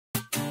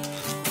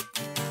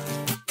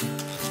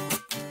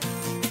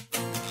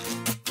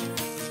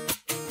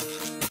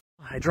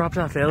I dropped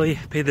off Ellie,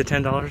 paid the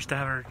 $10 to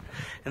have her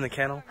in the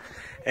kennel,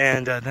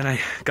 and then I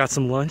got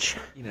some lunch.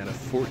 You know, a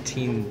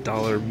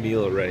 $14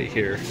 meal right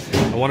here.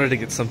 I wanted to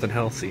get something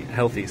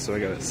healthy, so I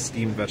got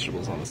steamed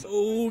vegetables on this.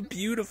 Oh,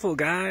 beautiful,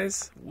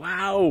 guys!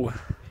 Wow.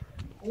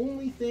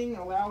 Only thing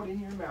allowed in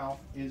your mouth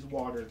is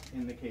water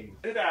in the cave.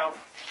 Get it out.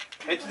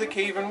 Head to the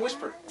cave and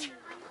whisper.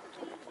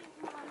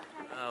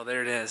 Oh,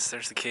 there it is.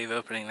 There's the cave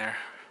opening there.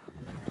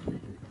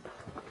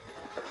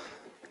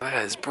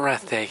 That is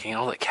breathtaking.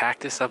 All the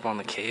cactus up on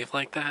the cave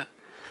like that.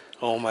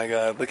 Oh my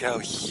god, look how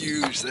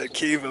huge that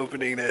cave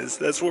opening is.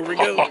 That's where we're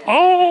going.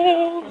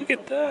 Oh, look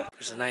at that.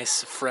 There's a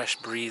nice fresh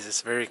breeze.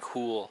 It's very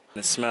cool.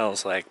 It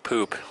smells like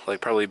poop,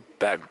 like probably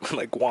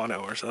like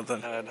guano or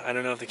something. I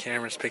don't know if the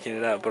camera's picking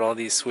it up, but all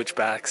these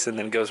switchbacks and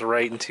then it goes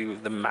right into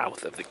the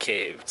mouth of the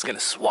cave. It's gonna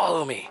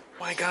swallow me. Oh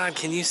my god,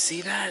 can you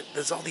see that?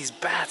 There's all these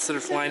bats that are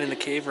flying in the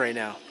cave right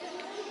now.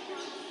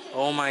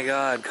 Oh my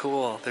god,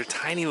 cool. They're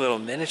tiny little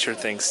miniature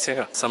things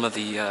too. Some of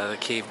the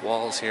cave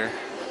walls here.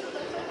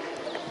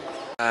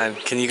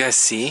 Can you guys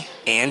see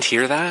and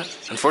hear that?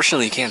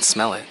 Unfortunately, you can't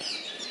smell it.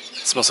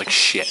 It smells like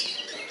shit.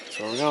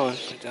 So we're going,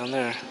 right down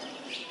there.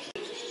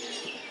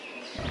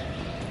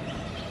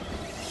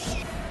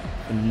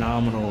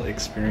 Phenomenal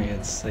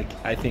experience. Like,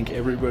 I think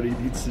everybody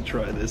needs to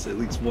try this at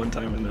least one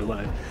time in their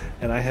life.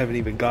 And I haven't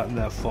even gotten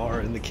that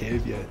far in the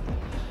cave yet.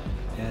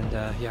 And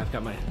yeah, I've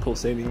got my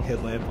pulsating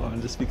headlamp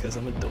on just because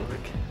I'm a dork.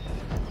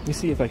 Let me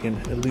see if I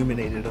can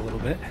illuminate it a little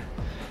bit.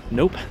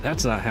 Nope,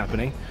 that's not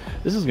happening.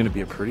 This is gonna be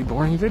a pretty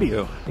boring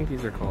video. I think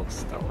these are called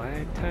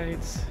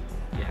stalactites.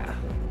 Yeah.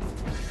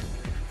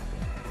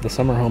 The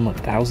summer home of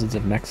thousands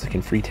of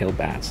Mexican free-tailed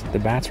bats. The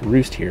bats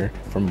roost here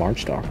from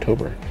March to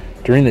October.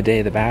 During the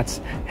day, the bats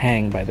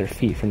hang by their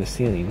feet from the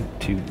ceiling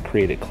to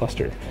create a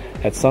cluster.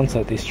 At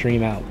sunset, they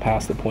stream out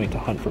past the point to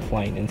hunt for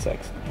flying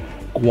insects.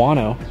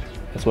 Guano,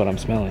 that's what I'm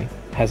smelling,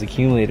 has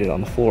accumulated on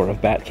the floor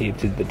of Bat Cave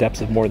to the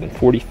depths of more than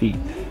 40 feet.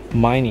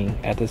 Mining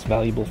at this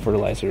valuable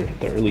fertilizer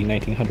the early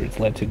 1900s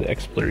led to the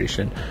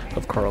exploration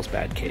of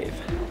Carlsbad Cave.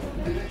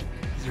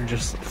 These are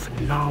just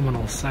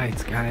phenomenal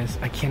sights, guys.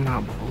 I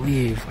cannot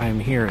believe I'm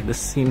here. This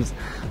seems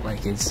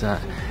like it's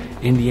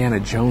Indiana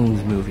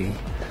Jones movie,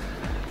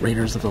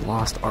 Raiders of the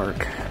Lost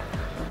Ark.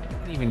 I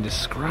can't even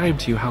describe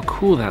to you how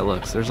cool that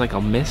looks. There's like a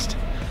mist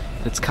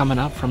that's coming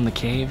up from the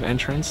cave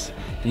entrance,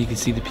 and you can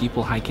see the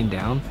people hiking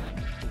down.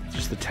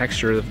 Just the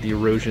texture of the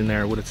erosion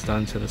there, what it's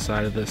done to the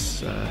side of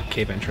this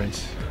cave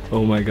entrance.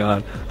 Oh my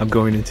god, I'm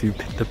going into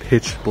the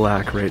pitch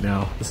black right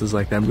now. This is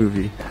like that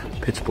movie,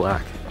 Pitch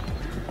Black.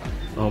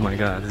 Oh my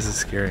god, this is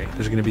scary.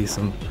 There's gonna be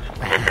some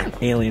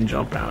alien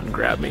jump out and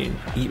grab me and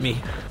eat me.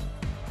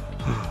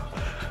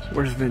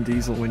 Where's Vin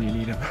Diesel when you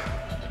need him?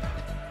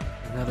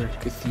 Another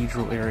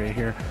cathedral area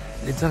here.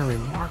 They've done a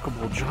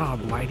remarkable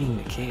job lighting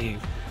the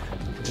cave.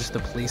 Just the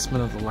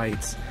placement of the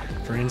lights.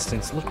 For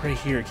instance, look right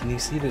here. Can you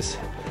see this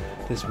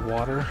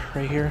water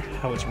right here?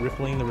 How it's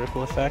rippling, the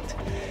ripple effect?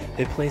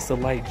 They placed the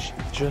light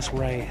just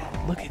right.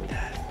 Look at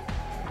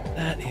that.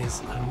 That is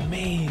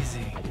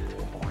amazing.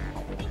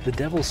 The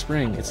Devil's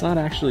Spring, it's not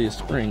actually a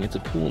spring, it's a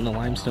pool in the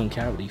limestone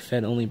cavity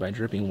fed only by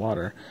dripping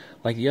water.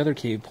 Like the other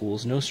cave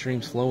pools, no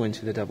streams flow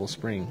into the Devil's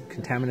Spring.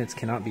 Contaminants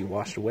cannot be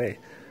washed away.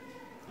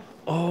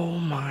 Oh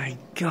my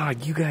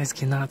god, you guys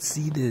cannot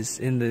see this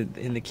in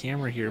the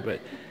camera here, but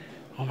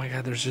oh my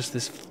god, there's just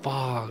this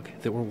fog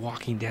that we're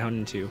walking down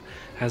into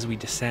as we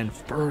descend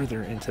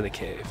further into the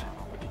cave.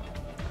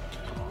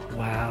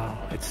 Wow,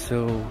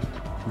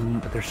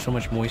 there's so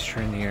much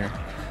moisture in the air.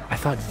 I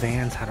thought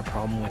vans had a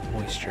problem with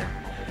moisture.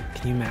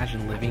 Can you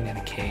imagine living in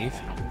a cave?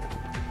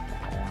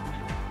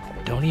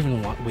 Don't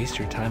even waste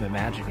your time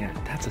imagining it.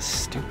 That's a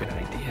stupid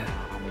idea.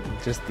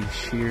 Just the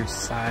sheer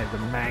size, the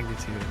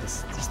magnitude of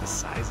this, just the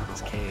size of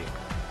this cave.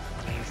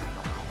 Amazing.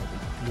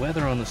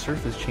 Weather on the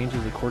surface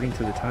changes according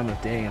to the time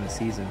of day and the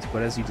seasons,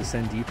 but as you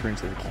descend deeper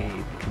into the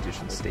cave,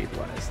 conditions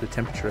stabilize. The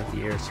temperature of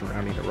the air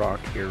surrounding the rock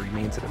here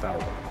remains at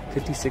about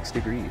 56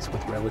 degrees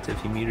with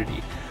relative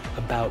humidity,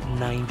 about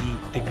 90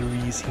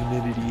 degrees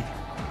humidity.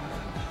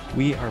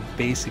 We are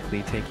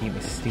basically taking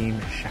a steam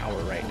shower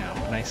right now.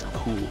 Nice,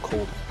 cool,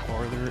 cold.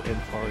 Farther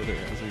and farther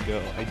as we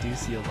go. I do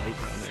see a light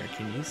down there.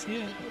 Can you see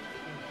it?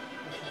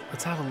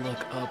 Let's have a look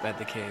up at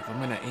the cave.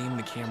 I'm gonna aim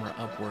the camera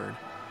upward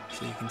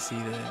so you can see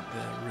the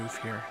roof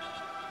here.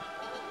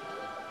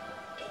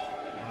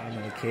 Bottom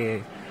of the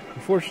cave.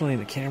 Unfortunately,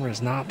 the camera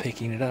is not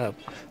picking it up,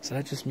 so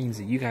that just means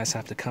that you guys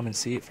have to come and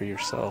see it for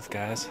yourself,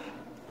 guys.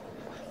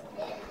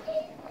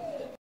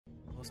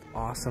 Most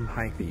awesome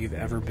hike that you've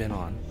ever been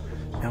on.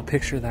 Now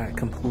picture that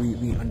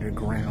completely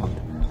underground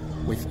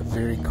with a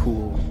very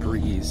cool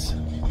breeze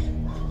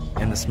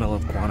and the smell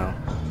of guano.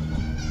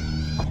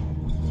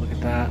 Look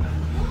at that.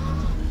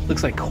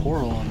 Looks like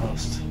coral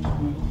almost.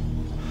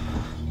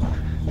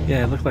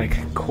 Yeah, it looked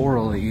like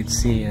coral that you'd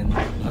see in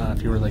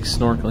if you were like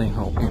snorkeling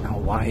in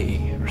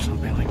Hawaii or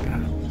something like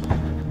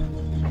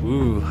that.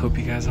 Ooh, hope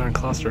you guys aren't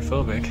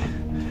claustrophobic.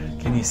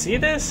 Can you see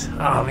this?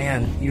 Oh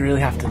man, you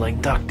really have to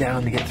like duck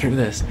down to get through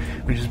this,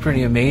 which is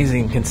pretty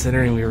amazing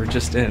considering we were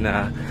just in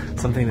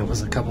something that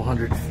was a couple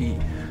hundred feet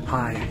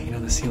high. You know,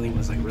 the ceiling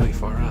was like really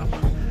far up.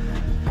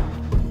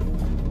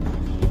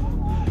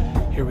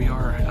 Here we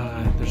are.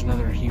 There's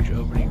another huge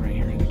opening right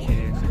here in the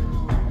cave.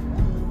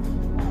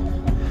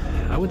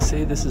 I would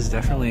say this is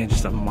definitely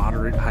just a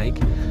moderate hike.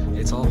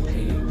 It's all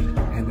paved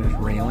and there's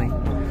railing.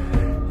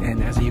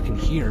 And as you can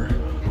hear,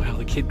 wow,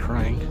 the kid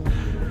crying.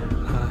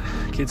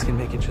 Kids can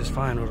make it just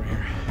fine over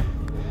here.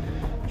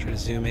 Try to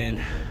zoom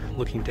in,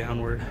 looking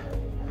downward.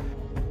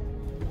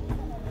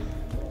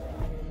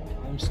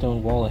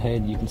 Limestone wall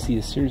ahead, you can see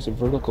a series of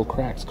vertical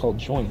cracks called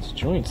joints.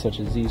 Joints such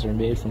as these are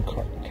made from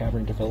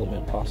cavern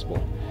development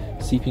possible.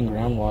 Seeping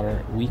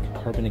groundwater, weak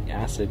carbonic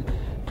acid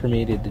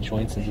permeated the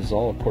joints and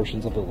dissolved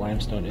portions of the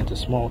limestone into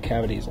small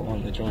cavities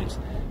along the joints.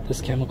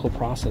 This chemical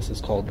process is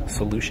called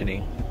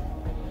solutioning.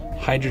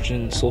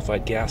 Hydrogen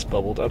sulfide gas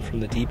bubbled up from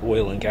the deep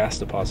oil and gas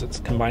deposits.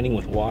 Combining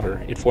with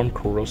water, it formed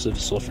corrosive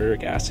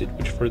sulfuric acid,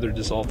 which further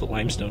dissolved the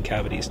limestone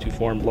cavities to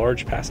form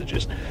large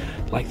passages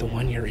like the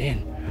one you're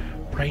in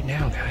right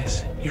now,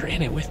 guys. You're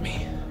in it with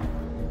me.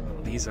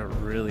 These are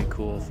really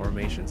cool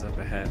formations up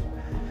ahead.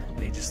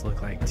 They just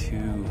look like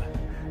two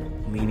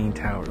leaning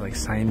towers, like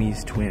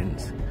Siamese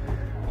twins.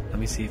 Let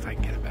me see if I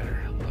can get a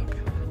better look.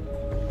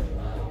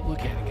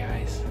 Look at it,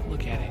 guys.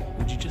 Look at it.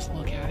 Would you just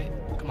look at it?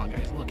 Come on,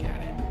 guys, look at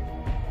it.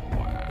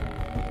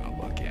 Wow,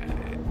 look at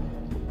it.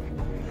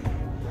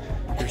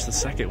 Here's the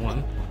second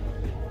one.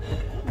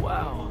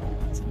 Wow,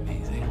 that's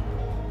amazing.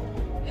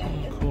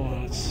 Oh, cool.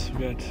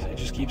 It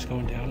just keeps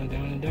going down and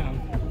down and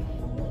down.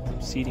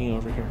 Some seating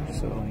over here,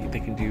 so they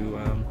can do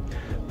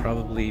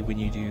probably when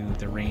you do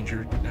the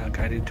ranger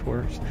guided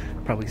tours,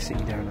 probably sit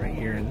you down right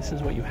here, and this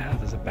is what you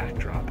have as a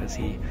backdrop as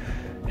he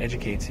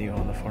educates you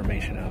on the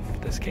formation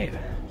of this cave.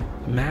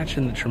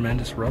 Imagine the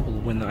tremendous rubble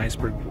when the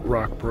iceberg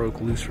rock broke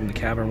loose from the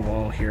cavern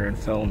wall here and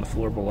fell on the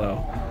floor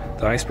below.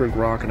 The iceberg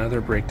rock and other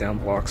breakdown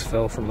blocks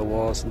fell from the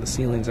walls and the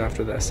ceilings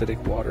after the acidic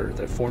water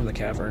that formed the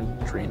cavern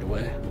drained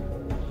away.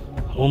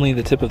 Only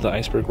the tip of the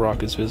iceberg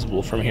rock is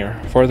visible from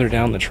here. Farther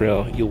down the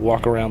trail, you'll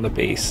walk around the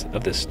base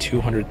of this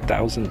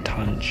 200,000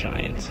 ton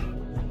giant.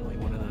 Like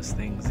one of those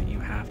things that you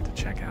have to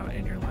check out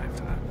in your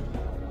lifetime.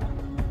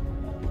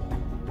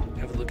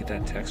 Have a look at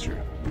that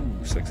texture.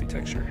 Ooh, sexy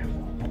texture.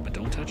 But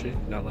don't touch it.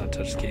 You're not allowed to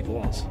touch the cave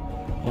walls.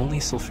 Only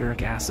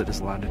sulfuric acid is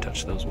allowed to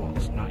touch those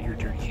walls, not your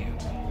dirty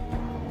hands.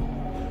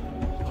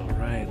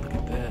 Alright, look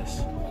at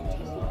this.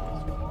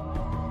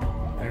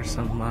 There's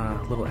some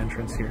little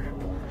entrance here.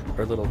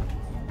 Or little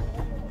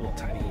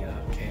tiny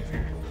cave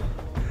here.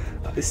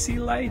 I see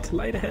light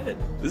ahead.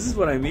 This is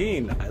what I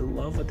mean. I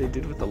love what they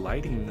did with the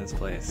lighting in this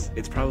place.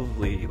 It's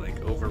probably like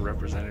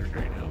overrepresented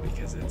right now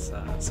because it's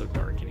so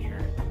dark in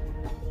here.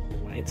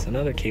 Lights and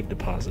other cave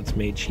deposits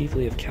made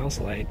chiefly of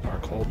calcite are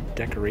called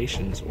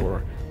decorations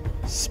or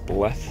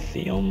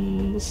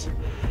splethiums.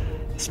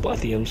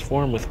 Splethiums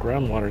form with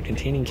groundwater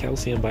containing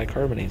calcium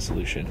bicarbonate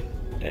solution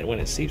and when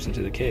it seeps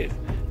into the cave.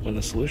 When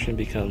the solution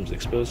becomes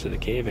exposed to the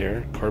cave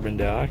air, carbon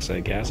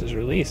dioxide gas is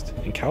released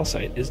and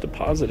calcite is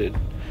deposited.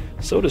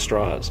 Soda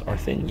straws are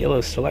thin yellow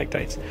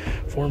stalactites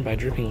formed by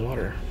dripping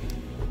water.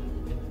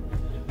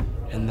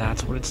 And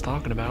that's what it's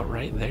talking about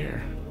right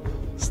there.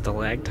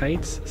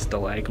 Stalactites,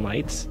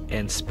 stalagmites,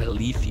 and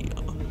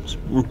speletheums.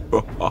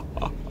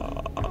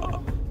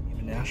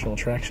 Even national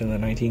attraction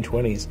in the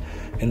 1920s.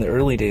 In the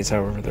early days,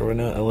 however, there were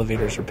no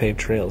elevators or paved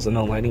trails and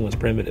the lighting was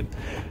primitive.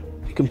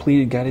 A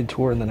completed guided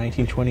tour in the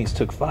 1920s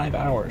took 5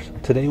 hours.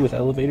 Today, with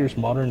elevators,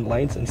 modern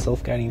lights, and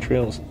self-guiding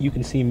trails, you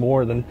can see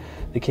more than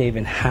the cave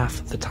in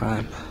half the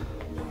time.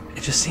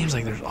 It just seems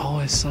like there's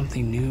always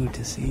something new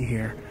to see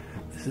here.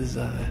 This is,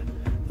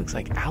 looks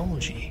like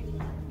algae,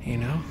 you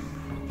know?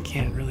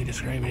 Can't really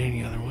describe it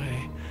any other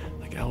way.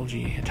 Like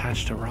algae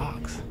attached to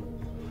rocks.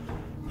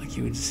 Like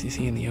you would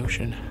see in the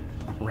ocean.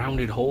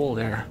 Rounded hole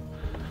there.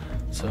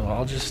 So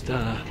I'll just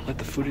let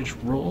the footage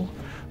roll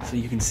so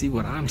you can see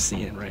what I'm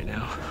seeing right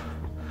now.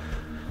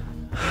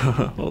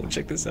 Oh,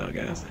 check this out,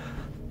 guys.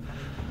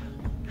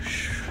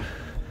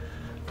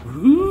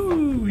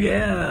 Ooh,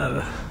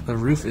 yeah. The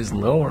roof is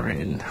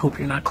lowering. Hope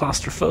you're not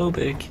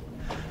claustrophobic.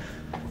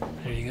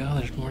 There you go.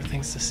 There's more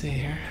things to see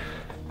here.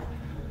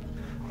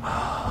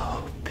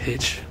 Oh,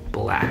 pitch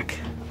black.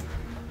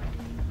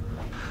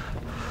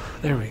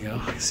 There we go.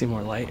 I can see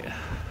more light.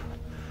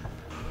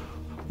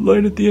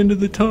 Light at the end of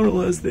the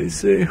tunnel, as they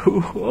say.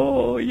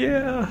 Oh,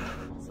 yeah.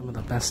 Some of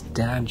the best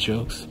dad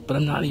jokes, but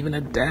I'm not even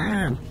a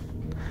dad.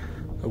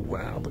 Oh,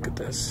 wow, look at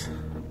this.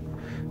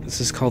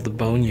 This is called the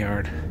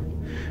boneyard.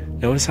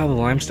 Notice how the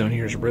limestone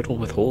here is riddled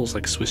with holes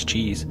like Swiss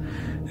cheese.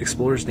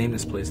 Explorers named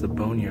this place the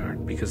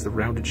boneyard because the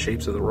rounded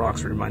shapes of the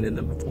rocks reminded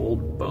them of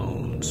old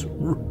bones.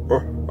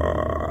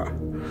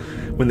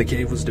 When the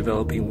cave was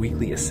developing,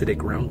 weakly acidic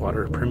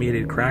groundwater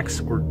permeated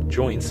cracks or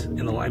joints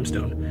in the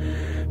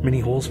limestone. Many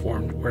holes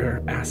formed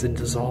where acid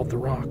dissolved the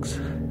rocks.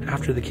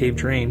 After the cave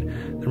drained,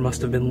 there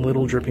must have been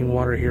little dripping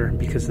water here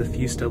because the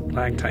few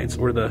stalactites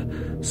or the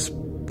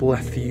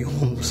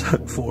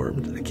splethiums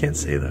formed. I can't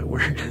say that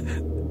word.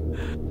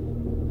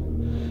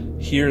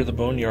 Here, the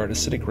boneyard,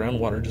 acidic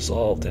groundwater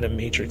dissolved in a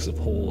matrix of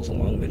holes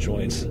along the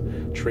joints.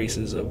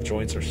 Traces of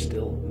joints are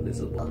still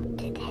visible.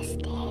 To this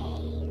day.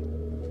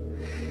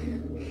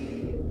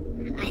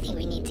 I think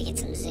we need to get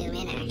some zoom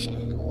in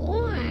action.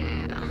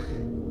 Wow.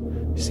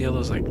 See all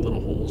those like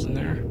little holes in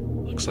there?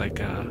 Looks like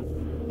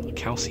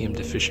calcium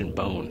deficient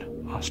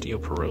bone,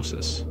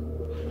 osteoporosis.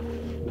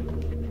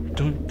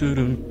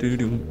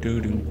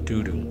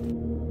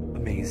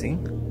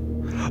 Amazing.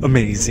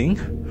 Amazing.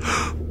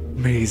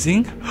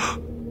 Amazing.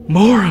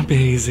 More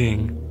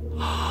amazing.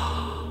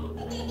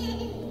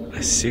 I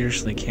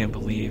seriously can't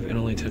believe it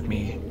only took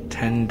me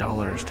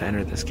 $10 to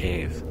enter this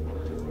cave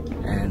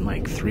and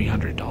like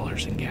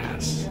 $300 in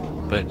gas,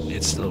 but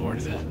it's still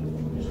worth it.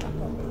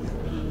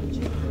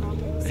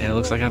 Yeah, it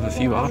looks like I have a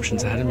few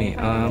options ahead of me.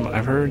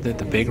 I've heard that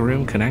the big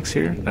room connects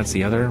here. That's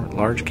the other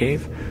large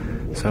cave.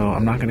 So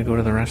I'm not going to go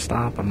to the rest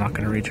stop. I'm not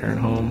going to return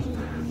home.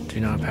 Do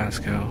not pass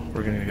go.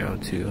 We're going to go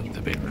to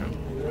the big room.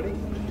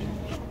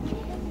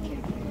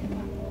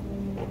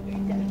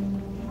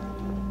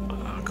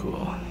 Oh,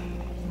 cool.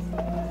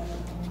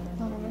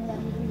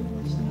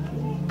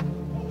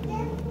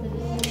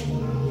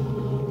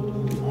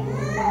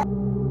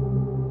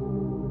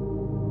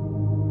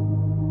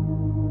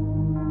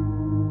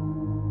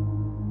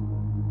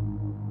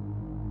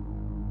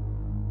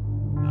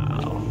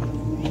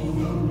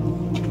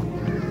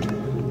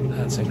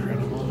 That's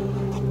incredible.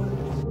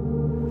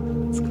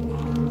 That's cool.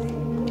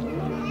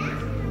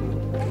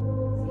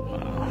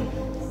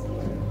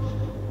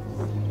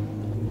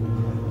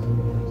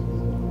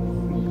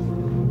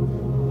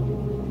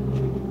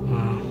 Wow.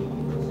 Wow.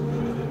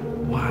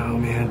 Wow,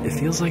 man. It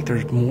feels like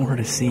there's more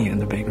to see in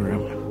the big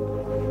room.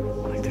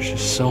 Like there's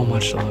just so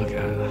much to look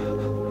at.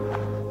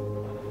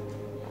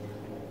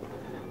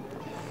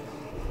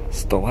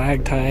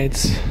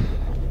 Stalactites.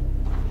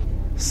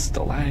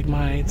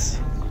 Stalagmites.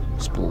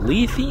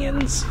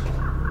 Splethians?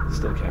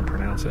 Still can't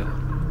pronounce it.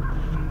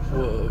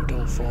 Whoa,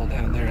 don't fall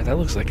down there. That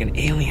looks like an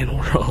alien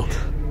world.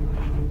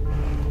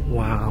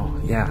 Wow.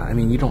 Yeah, I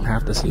mean, you don't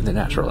have to see the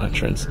natural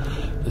entrance.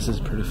 This is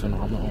pretty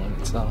phenomenal in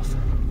itself.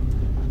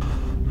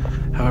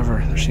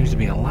 However, there seems to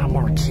be a lot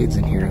more kids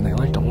in here, and they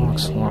like to walk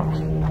slow. Wow,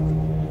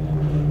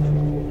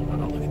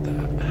 look at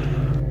that.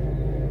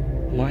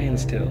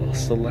 Lion's tail,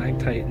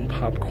 stalactite, and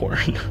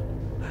popcorn.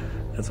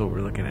 That's what we're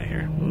looking at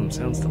here.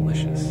 Sounds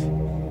delicious.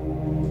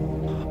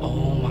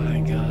 Oh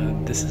my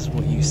god, this is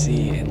what you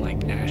see in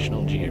like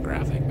National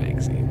Geographic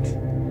magazines.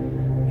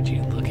 Would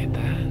you look at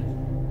that?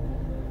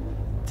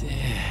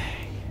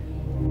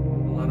 Dang. A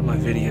lot of my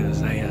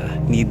videos, I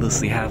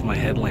needlessly have my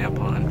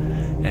headlamp on,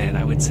 and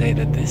I would say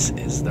that this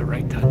is the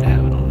right time to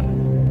have it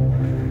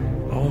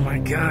on. Oh my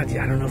god,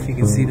 yeah, I don't know if you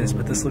can see this,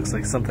 but this looks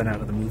like something out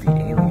of the movie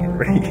Alien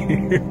right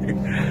here.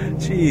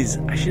 Jeez,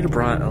 I should have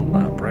brought a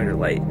lot brighter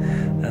light.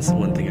 That's the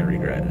one thing I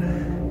regret.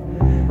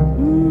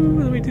 Ooh,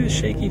 let me do the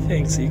shaky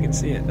thing so you can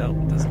see it. No,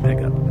 it doesn't pick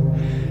up.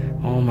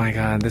 Oh my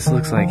god, this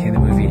looks like in the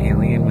movie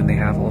Alien when they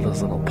have all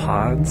those little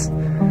pods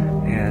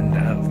and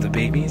the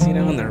babies, you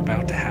know, and they're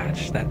about to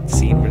hatch. That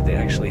scene where they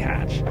actually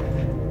hatch.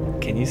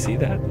 Can you see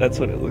that? That's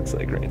what it looks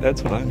like, right?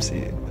 That's what I'm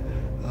seeing.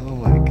 Oh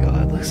my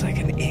god, it looks like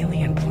an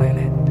alien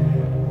planet.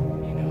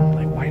 You know,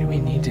 like why do we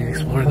need to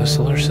explore the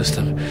solar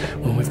system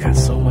when we've got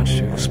so much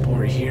to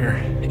explore here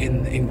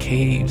in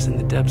caves in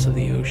the depths of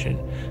the ocean?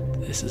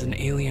 This is an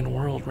alien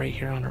world right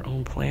here on our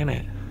own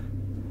planet.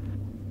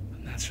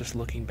 And that's just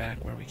looking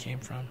back where we came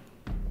from.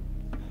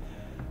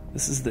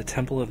 This is the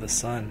Temple of the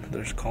Sun.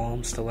 There's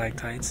columns,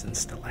 stalactites, and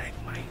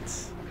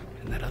stalagmites.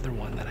 And that other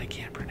one that I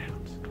can't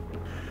pronounce.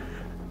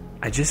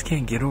 I just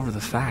can't get over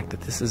the fact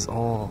that this is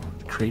all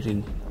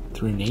created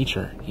through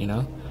nature, you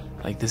know?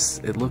 Like this,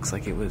 it looks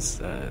like it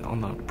was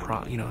on the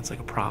prop, you know, it's like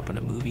a prop in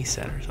a movie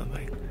set or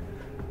something.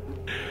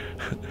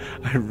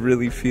 I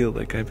really feel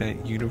like I'm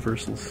at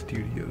Universal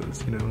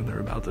Studios, you know, and they're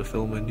about to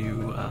film a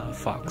new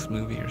Fox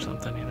movie or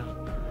something, you know.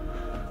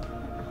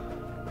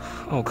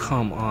 Oh,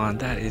 come on.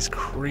 That is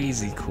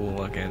crazy cool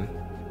looking.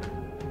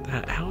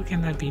 How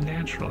can that be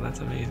natural? That's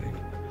amazing.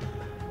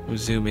 We'll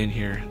zoom in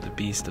here. The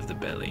beast of the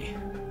belly.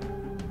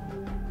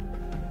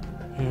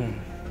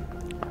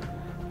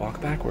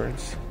 Walk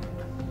backwards.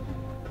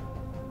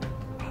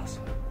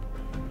 Awesome.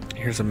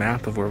 Here's a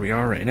map of where we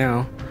are right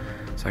now.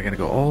 So I gotta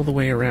go all the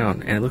way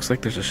around, and it looks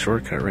like there's a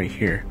shortcut right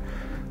here.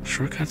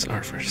 Shortcuts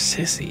are for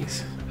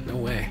sissies. No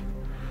way.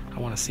 I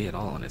want to see it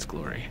all in its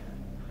glory.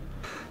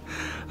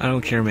 I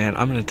don't care, man.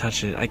 I'm gonna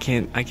touch it. I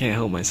can't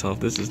help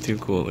myself. This is too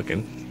cool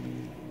looking.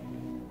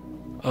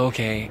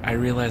 Okay, I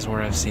realize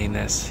where I've seen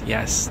this.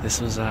 Yes, this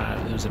was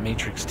it was a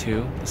Matrix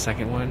 2, the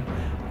second one,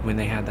 when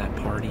they had that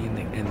party in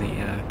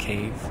the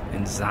cave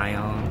in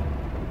Zion.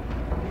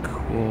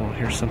 Cool.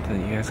 Here's something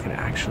that you guys can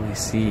actually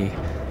see.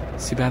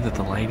 It's too bad that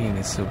the lighting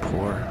is so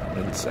poor.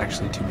 It's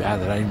actually too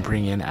bad that I didn't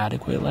bring in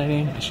adequate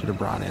lighting. I should have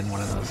brought in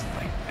one of those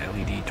like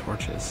LED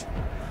torches.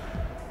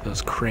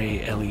 Those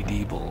cray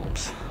LED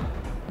bulbs.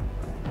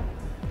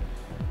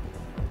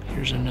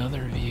 Here's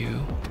another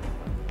view.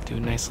 Do a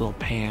nice little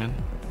pan.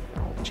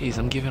 Jeez,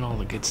 I'm giving all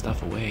the good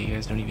stuff away. You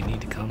guys don't even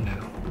need to come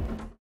now.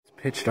 It's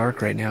pitch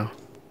dark right now.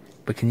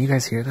 But can you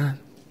guys hear that?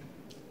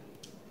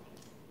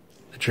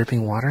 The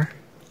dripping water?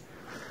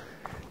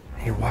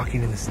 You're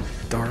walking in this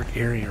dark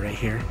area right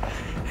here,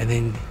 and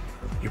then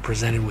you're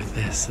presented with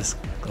this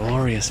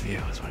glorious view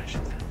is what I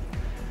should say.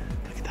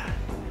 Look at that.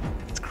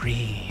 It's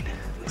green.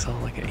 Looks all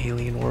like an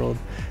alien world.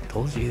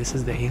 Told you, this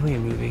is the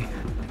Alien movie.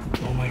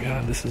 Oh my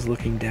god, this is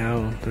looking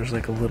down. There's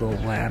like a little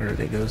ladder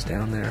that goes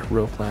down there,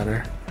 rope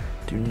ladder.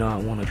 Do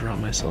not want to drop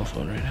my cell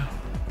phone right now.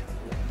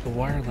 The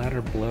wire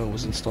ladder below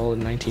was installed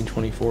in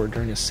 1924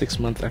 during a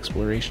 6-month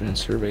exploration and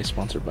survey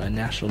sponsored by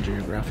National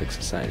Geographic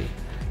Society.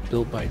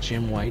 Built by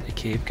Jim White, a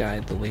cave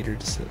guide, the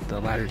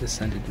ladder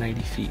descended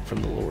 90 feet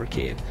from the lower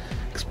cave.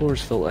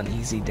 Explorers felt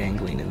uneasy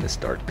dangling in this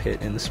dark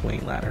pit in the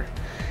swaying ladder.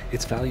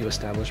 Its value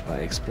established by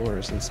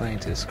explorers and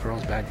scientists,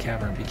 Carlsbad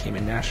Cavern became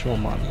a national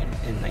monument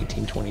in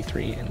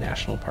 1923 and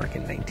national park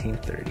in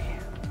 1930.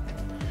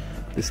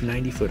 This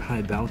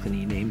 90-foot-high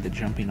balcony, named the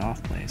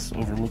jumping-off place,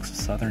 overlooks the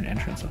southern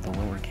entrance of the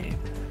lower cave.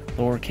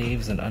 Lower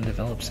cave is an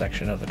undeveloped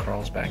section of the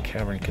Carlsbad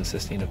Cavern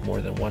consisting of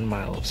more than 1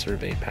 mile of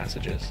surveyed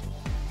passages.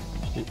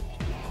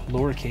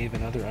 Lower cave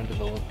and other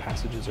undeveloped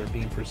passages are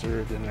being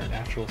preserved in their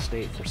natural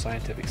state for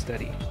scientific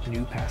study.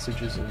 New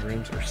passages and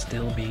rooms are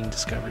still being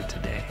discovered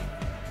today.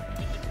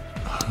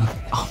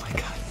 Oh my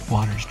god,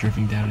 water's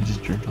dripping down and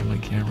just dripped on my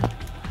camera.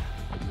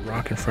 The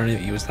rock in front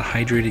of you is the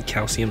hydrated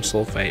calcium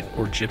sulfite,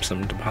 or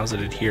gypsum,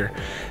 deposited here.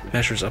 It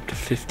measures up to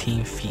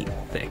 15 feet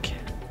thick.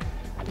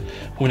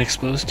 When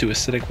exposed to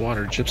acidic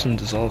water, gypsum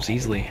dissolves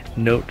easily.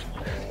 Note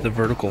the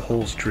vertical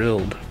holes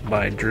drilled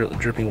by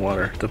dripping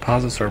water.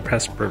 Deposits are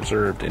best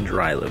preserved in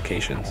dry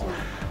locations.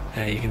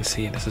 You can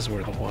see this is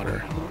where the water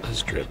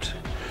has dripped,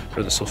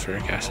 or the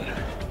sulfuric acid.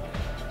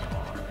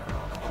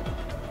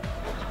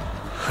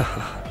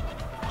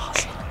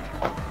 Awesome.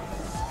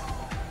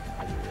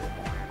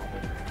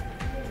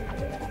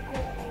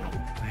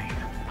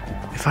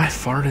 If I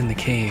fart in the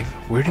cave,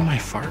 where do my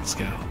farts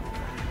go?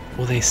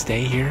 Will they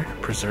stay here,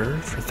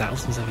 preserved for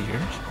thousands of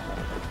years?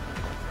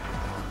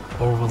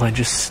 Or will I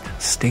just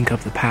stink up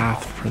the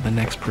path for the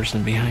next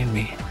person behind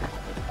me?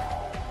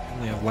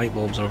 They have light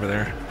bulbs over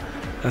there.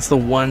 That's the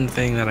one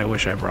thing that I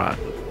wish I brought.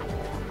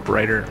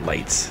 Brighter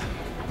lights.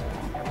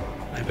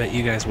 I bet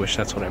you guys wish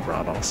that's what I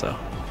brought also.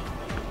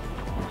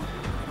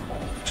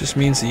 Just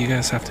means that you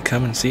guys have to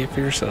come and see it for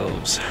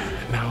yourselves.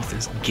 My mouth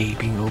is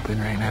gaping open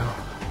right now.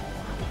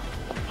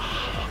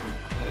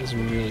 That is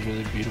really,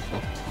 really beautiful.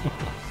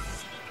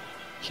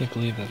 Can't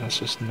believe that that's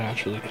just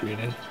naturally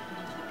created.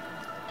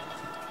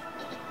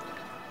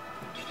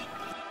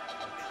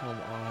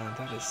 Come on,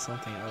 that is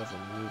something out of a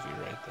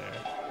movie right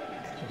there.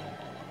 Come on.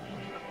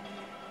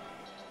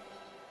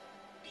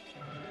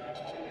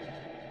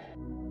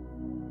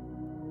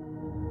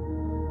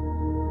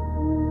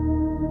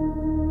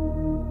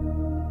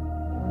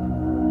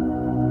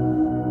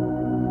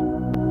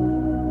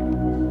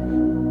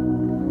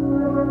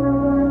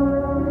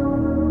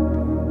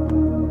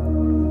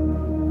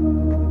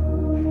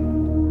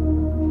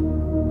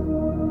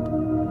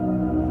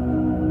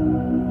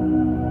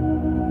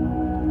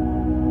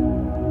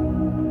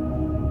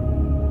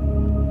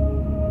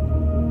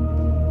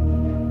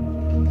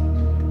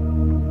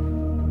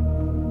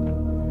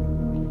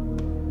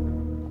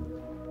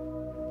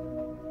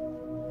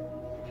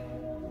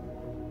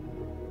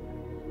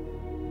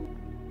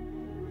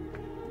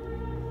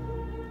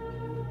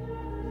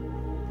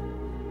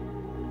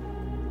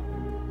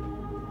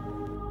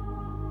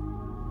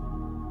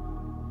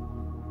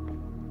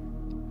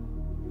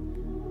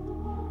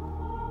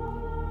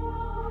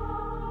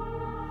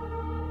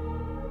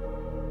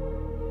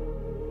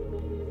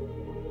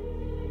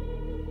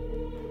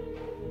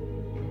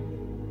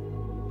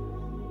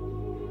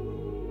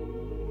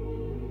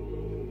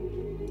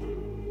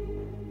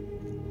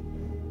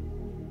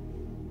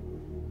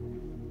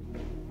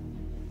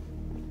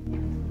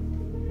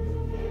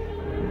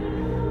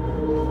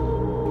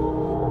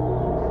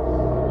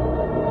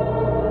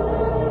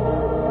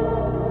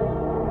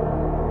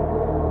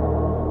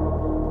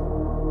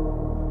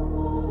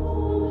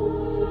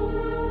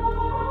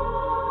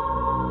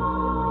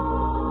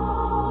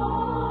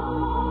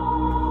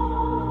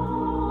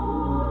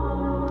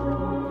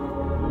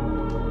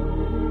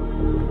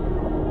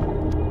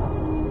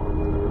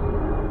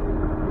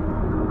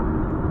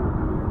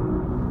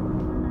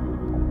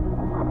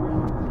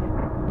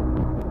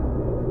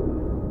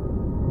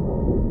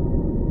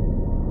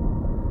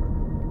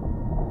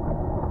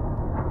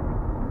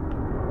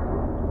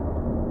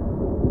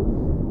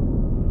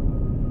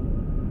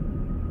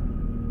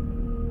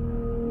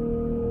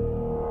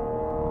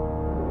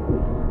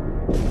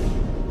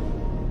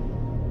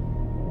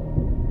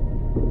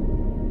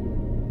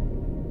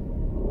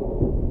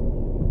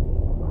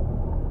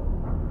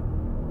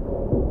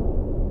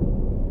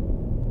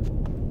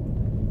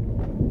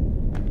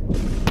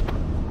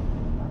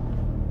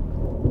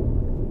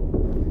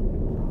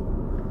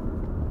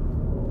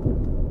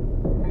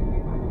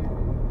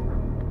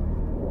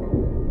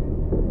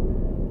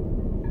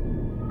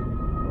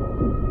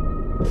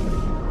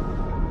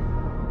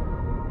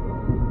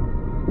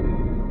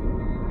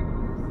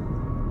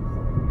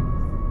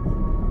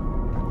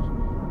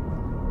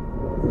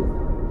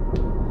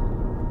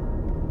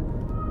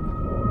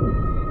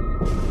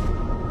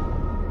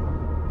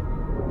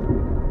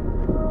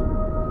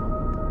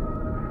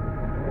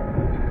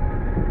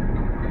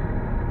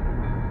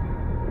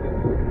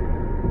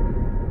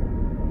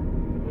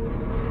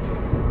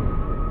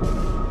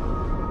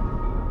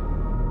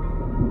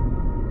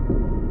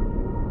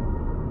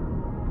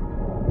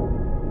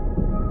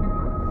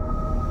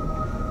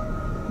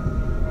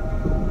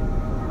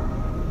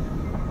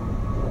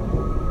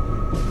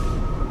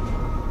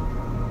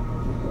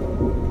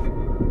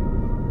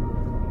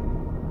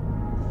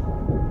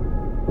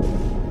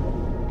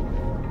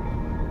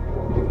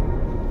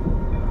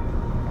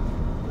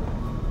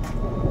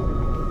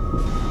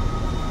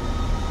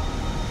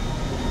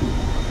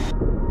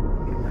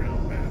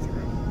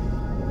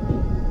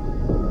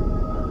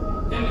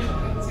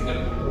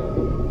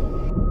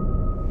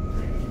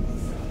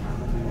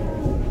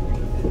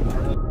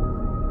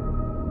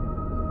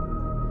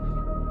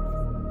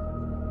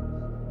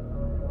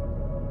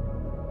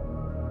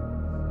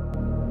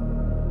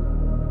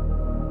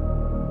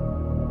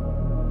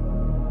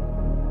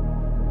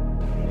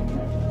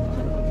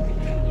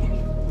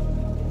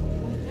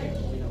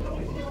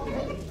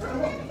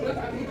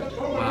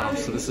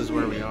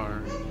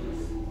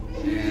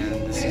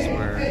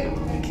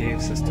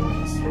 cave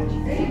system is.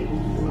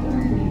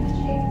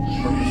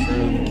 Purpose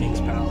Road,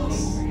 King's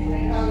Palace.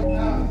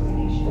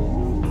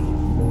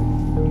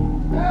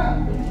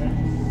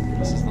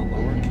 This is the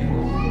lower cave.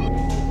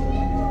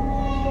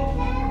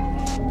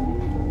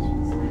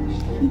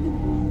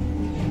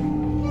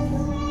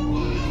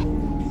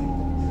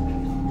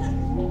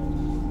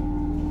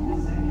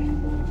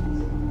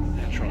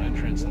 Natural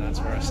entrance, and that's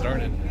where I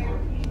started.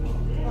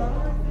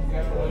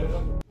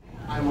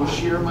 I will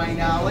share my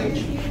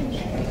knowledge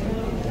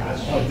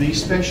of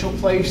these special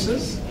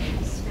places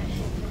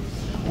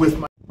with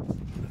my...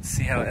 Let's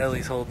see how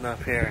Ellie's holding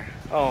up here.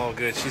 Oh,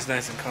 good. She's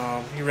nice and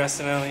calm. You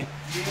resting, Ellie?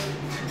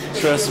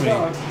 Trust me,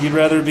 you'd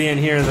rather be in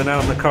here than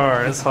out in the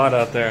car. It's hot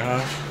out there, huh?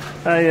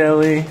 Hi,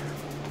 Ellie.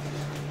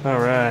 All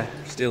right.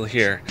 Still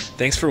here.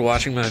 Thanks for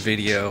watching my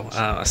video.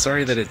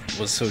 Sorry that it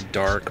was so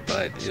dark,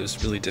 but it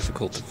was really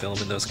difficult to film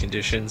in those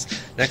conditions.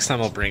 Next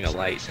time I'll bring a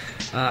light.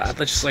 I'd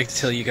just like to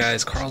tell you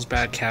guys,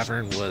 Carlsbad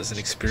Cavern was an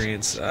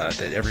experience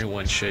that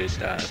everyone should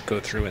go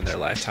through in their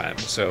lifetime.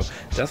 So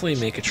definitely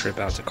make a trip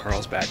out to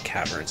Carlsbad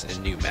Caverns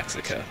in New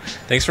Mexico.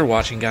 Thanks for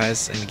watching,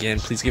 guys, and again,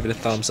 please give it a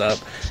thumbs up,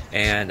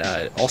 and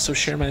also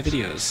share my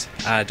videos.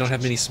 I don't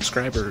have many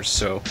subscribers,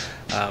 so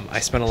I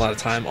spend a lot of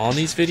time on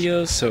these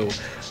videos, so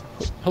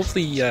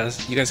hopefully you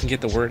guys can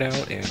get the word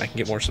out and I can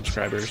get more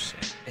subscribers.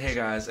 Hey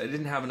guys, I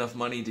didn't have enough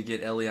money to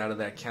get Ellie out of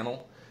that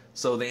kennel,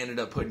 so they ended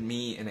up putting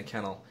me in a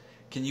kennel.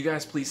 Can you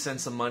guys please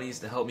send some monies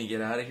to help me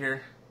get out of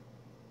here?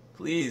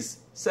 Please,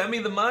 send me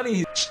the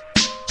money!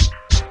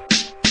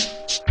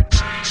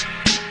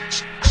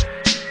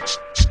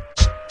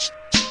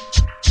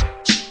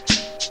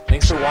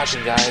 Thanks for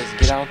watching, guys.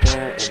 Get out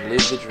there and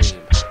live the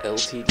dream.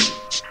 LTD.